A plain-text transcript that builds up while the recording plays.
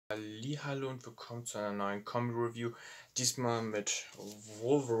Hallo und willkommen zu einer neuen Comic Review. Diesmal mit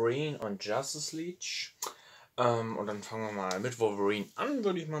Wolverine und Justice League. Und dann fangen wir mal mit Wolverine an,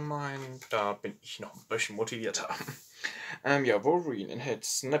 würde ich mal meinen. Da bin ich noch ein bisschen motivierter. Ja, Wolverine enthält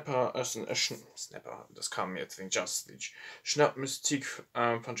Snapper, das kam jetzt wegen Justice League. Schnappmystik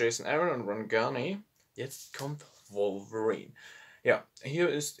von Jason Aaron und Ron Gurney. Jetzt kommt Wolverine. Ja, hier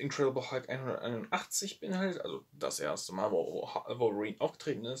ist Incredible Hulk 181 beinhaltet, also das erste Mal, wo Wolverine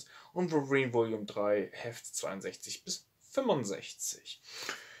aufgetreten ist, und Wolverine Volume 3, Heft 62 bis 65.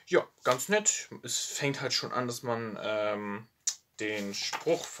 Ja, ganz nett. Es fängt halt schon an, dass man den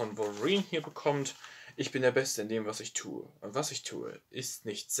Spruch von Wolverine hier bekommt. Ich bin der Beste in dem, was ich tue. Und was ich tue, ist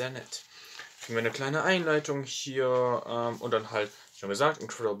nicht sehr nett. Kriegen wir eine kleine Einleitung hier und dann halt, schon gesagt,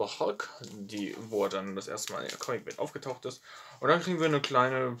 Incredible Hulk, wo er dann das erste Mal in der Comicwelt aufgetaucht ist. Und dann kriegen wir eine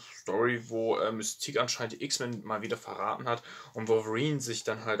kleine Story, wo Mystique anscheinend die X-Men mal wieder verraten hat und Wolverine sich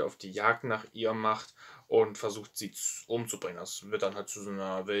dann halt auf die Jagd nach ihr macht und versucht, sie umzubringen. Das wird dann halt zu so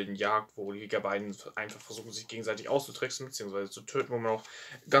einer wilden Jagd, wo die beiden einfach versuchen, sich gegenseitig auszutricksen bzw. zu töten, wo man auch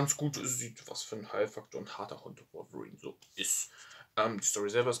ganz gut sieht, was für ein Heilfaktor und harter Hund Wolverine so ist. Die Story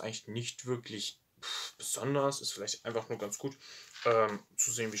selber ist eigentlich nicht wirklich besonders, ist vielleicht einfach nur ganz gut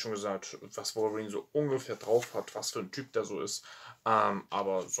zu sehen, wie schon gesagt, was Wolverine so ungefähr drauf hat, was für ein Typ der so ist,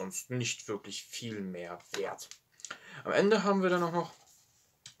 aber sonst nicht wirklich viel mehr wert. Am Ende haben wir dann auch noch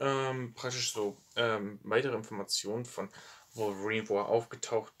praktisch so weitere Informationen von Wolverine, wo er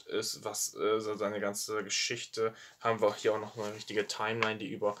aufgetaucht ist, was so seine ganze Geschichte. Haben wir hier auch noch eine richtige Timeline,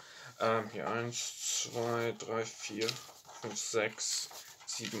 die über hier 1, 2, 3, 4, 5, 6,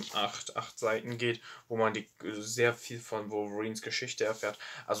 7, 8 Seiten geht, wo man sehr viel von Wolverines Geschichte erfährt.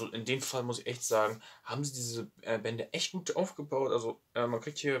 Also in dem Fall muss ich echt sagen, haben sie diese Bände echt gut aufgebaut. Also man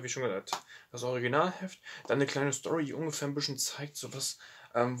kriegt hier, wie schon gesagt, das Originalheft, dann eine kleine Story, die ungefähr ein bisschen zeigt, so was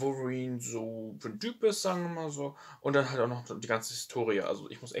Wolverine so für ein Typ ist, sagen wir mal so. Und dann halt auch noch die ganze Historie. Also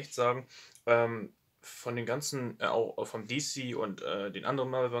ich muss echt sagen, von den ganzen, auch von DC und den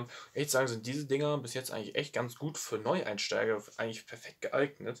anderen Marvel, echt sagen, sind diese Dinger bis jetzt eigentlich echt ganz gut für Neueinsteiger, eigentlich perfekt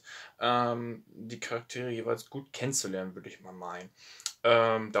geeignet, die Charaktere jeweils gut kennenzulernen, würde ich mal meinen.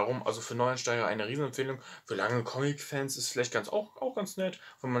 Darum, also für Neueinsteiger eine Riesenempfehlung. Für lange Comic-Fans ist vielleicht auch ganz nett,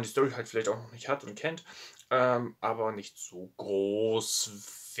 wenn man die Story halt vielleicht auch noch nicht hat und kennt, aber nicht so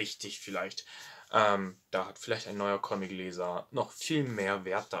groß wichtig vielleicht. Da hat vielleicht ein neuer Comicleser noch viel mehr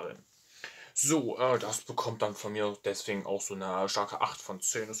Wert darin. So, das bekommt dann von mir deswegen auch so eine starke 8 von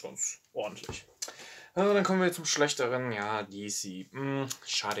 10, ist ganz ordentlich. Dann kommen wir zum Schlechteren, ja, DC.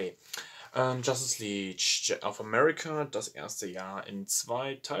 Schade. Justice League of America, das erste Jahr in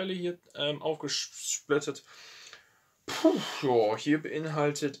 2 Teile hier aufgesplittet. Ja, hier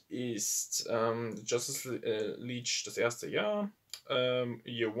beinhaltet ist Justice League das erste Jahr,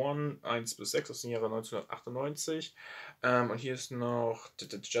 Year 1, 1 bis 6 aus dem Jahre 1998. Und hier ist noch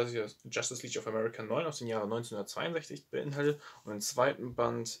Justice League of America 9 aus dem Jahre 1962 beinhaltet. Und im zweiten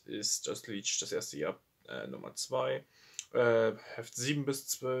Band ist Justice League das erste Jahr Nummer 2. Heft 7 bis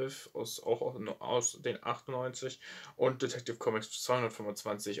 12 aus den 98 und Detective Comics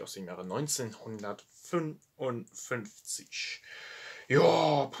 225 aus dem Jahre 1955.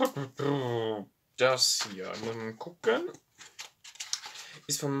 Ja, das hier, mal gucken,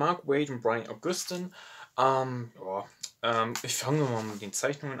 ist von Mark Waid und Brian Augustin. Ich fange mal mit den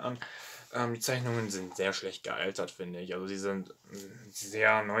Zeichnungen an. Die Zeichnungen sind sehr schlecht gealtert, finde ich. Also sie sind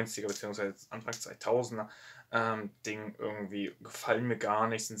sehr 90er bzw. Anfang 2000er Ding irgendwie, gefallen mir gar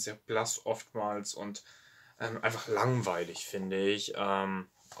nicht, sind sehr blass oftmals und einfach langweilig, finde ich.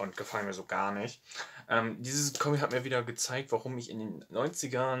 Und gefallen mir so gar nicht. Dieses Comic hat mir wieder gezeigt, warum ich in den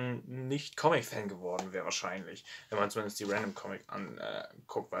 90ern nicht Comic-Fan geworden wäre, wahrscheinlich. Wenn man zumindest die Random Comic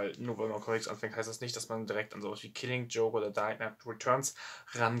anguckt, weil nur weil man Comics anfängt, heißt das nicht, dass man direkt an sowas wie Killing Joke oder Dark Knight Returns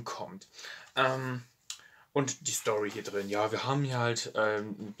rankommt. Und die Story hier drin. Ja, wir haben hier halt,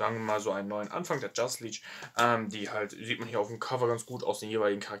 sagen wir mal, so einen neuen Anfang der Justice League, die halt, sieht man hier auf dem Cover ganz gut, aus den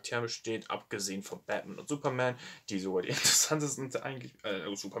jeweiligen Charakteren besteht, abgesehen von Batman und Superman, die sogar die interessantesten sind eigentlich,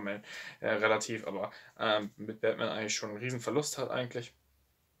 Superman relativ, aber mit Batman eigentlich schon einen riesen Verlust hat eigentlich.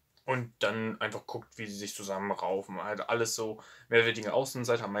 Und dann einfach guckt, wie sie sich zusammenraufen. Halt alles so mehrwertige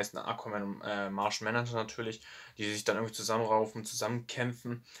Außenseiter, am meisten Aquaman und Martian Manhunter natürlich, die sich dann irgendwie zusammenraufen,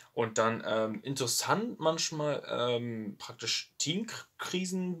 zusammenkämpfen und dann interessant manchmal praktisch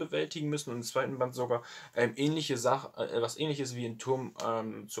Teamkrisen bewältigen müssen und im zweiten Band sogar was ähnliches wie in Turm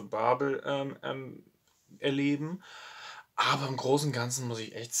zu Babel erleben. Aber im Großen und Ganzen muss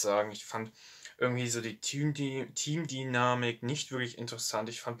ich echt sagen, ich fand irgendwie so die Teamdynamik nicht wirklich interessant.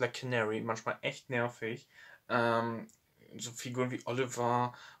 Ich fand Black Canary manchmal echt nervig. so Figuren wie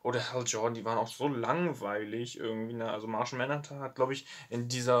Oliver oder Hal Jordan, die waren auch so langweilig irgendwie, ne? Also Martian Manhunter hat, glaube ich, in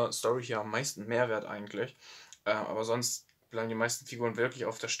dieser Story hier am meisten Mehrwert eigentlich. Aber sonst bleiben die meisten Figuren wirklich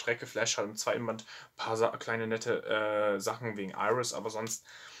auf der Strecke. Flash hat im zweiten Band ein paar kleine nette Sachen wegen Iris, aber sonst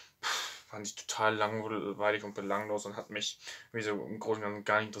fand ich total langweilig und belanglos und hat mich wie so im Großen und Ganzen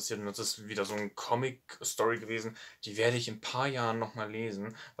gar nicht interessiert. Und das ist wieder so eine Comic-Story gewesen, die werde ich in ein paar Jahren nochmal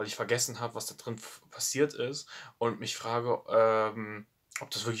lesen, weil ich vergessen habe, was da drin passiert ist und mich frage,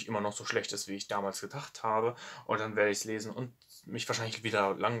 ob das wirklich immer noch so schlecht ist, wie ich damals gedacht habe. Und dann werde ich es lesen und mich wahrscheinlich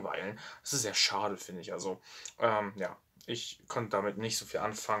wieder langweilen. Das ist sehr schade, finde ich. Also, ja, ich konnte damit nicht so viel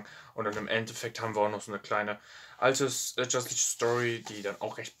anfangen. Und dann im Endeffekt haben wir auch noch so eine kleine alte Justice Story, die dann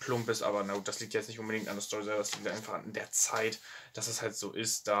auch recht plump ist. Aber na gut, das liegt jetzt nicht unbedingt an der Story selber, das liegt einfach an der Zeit, dass es halt so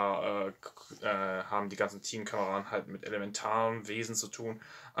ist. Da haben die ganzen Teamkameraden halt mit elementaren Wesen zu tun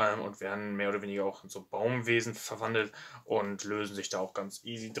und werden mehr oder weniger auch in so Baumwesen verwandelt und lösen sich da auch ganz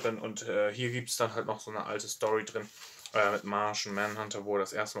easy drin. Und hier gibt es dann halt noch so eine alte Story drin mit Martian Manhunter, wo er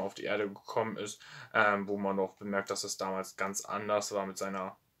das erste Mal auf die Erde gekommen ist, wo man auch bemerkt, dass es damals ganz anders war mit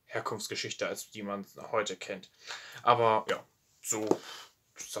seiner Herkunftsgeschichte, als die man heute kennt. Aber ja, so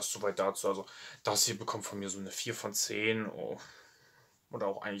ist das soweit dazu. Also das hier bekommt von mir so eine 4 von 10. Oh, oder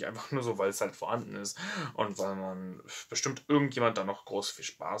auch eigentlich einfach nur so, weil es halt vorhanden ist und weil man bestimmt irgendjemand da noch groß viel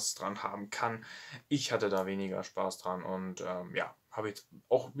Spaß dran haben kann. Ich hatte da weniger Spaß dran und ja,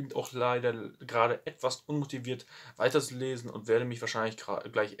 bin auch leider gerade etwas unmotiviert weiterzulesen und werde mich wahrscheinlich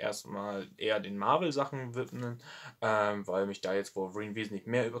gleich erstmal eher den Marvel-Sachen widmen, weil mich da jetzt Wolverine wesentlich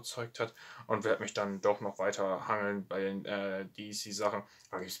mehr überzeugt hat und werde mich dann doch noch weiter hangeln bei den DC-Sachen.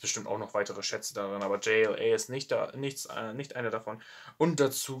 Da gibt es bestimmt auch noch weitere Schätze darin, aber JLA ist nicht eine davon. Und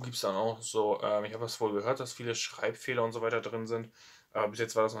dazu gibt es dann auch so, ich habe es wohl gehört, dass viele Schreibfehler und so weiter drin sind. Bis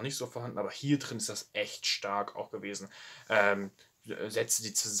jetzt war das noch nicht so vorhanden, aber hier drin ist das echt stark auch gewesen. Ähm, Sätze,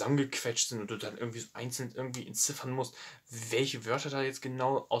 die zusammengequetscht sind und du dann irgendwie so einzeln irgendwie entziffern musst, welche Wörter da jetzt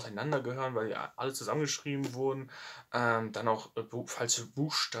genau auseinandergehören, weil ja alle zusammengeschrieben wurden. Dann auch falsche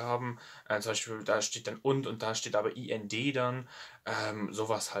Buchstaben. Zum Beispiel, da steht dann und da steht aber IND dann.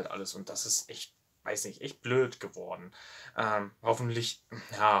 Sowas halt alles. Und das ist echt, weiß nicht, echt blöd geworden. Hoffentlich,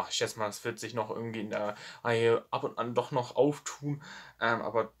 ja, ich schätze mal, es wird sich noch irgendwie in der Reihe ab und an doch noch auftun,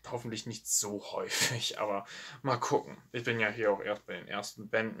 aber hoffentlich nicht so häufig. Aber mal gucken. Ich bin ja hier auch erst bei den ersten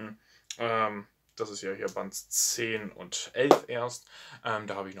Bänden. Das ist ja hier Band 10 und 11 erst. Da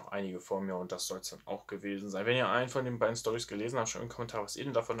habe ich noch einige vor mir und das soll es dann auch gewesen sein. Wenn ihr einen von den beiden Stories gelesen habt, schreibt einen Kommentar, was ihr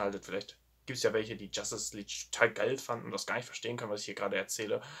denn davon haltet. Vielleicht gibt es ja welche, die Justice League total geil fanden und das gar nicht verstehen können, was ich hier gerade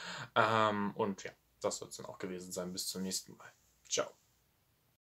erzähle. Und ja, das soll es dann auch gewesen sein. Bis zum nächsten Mal. Ciao.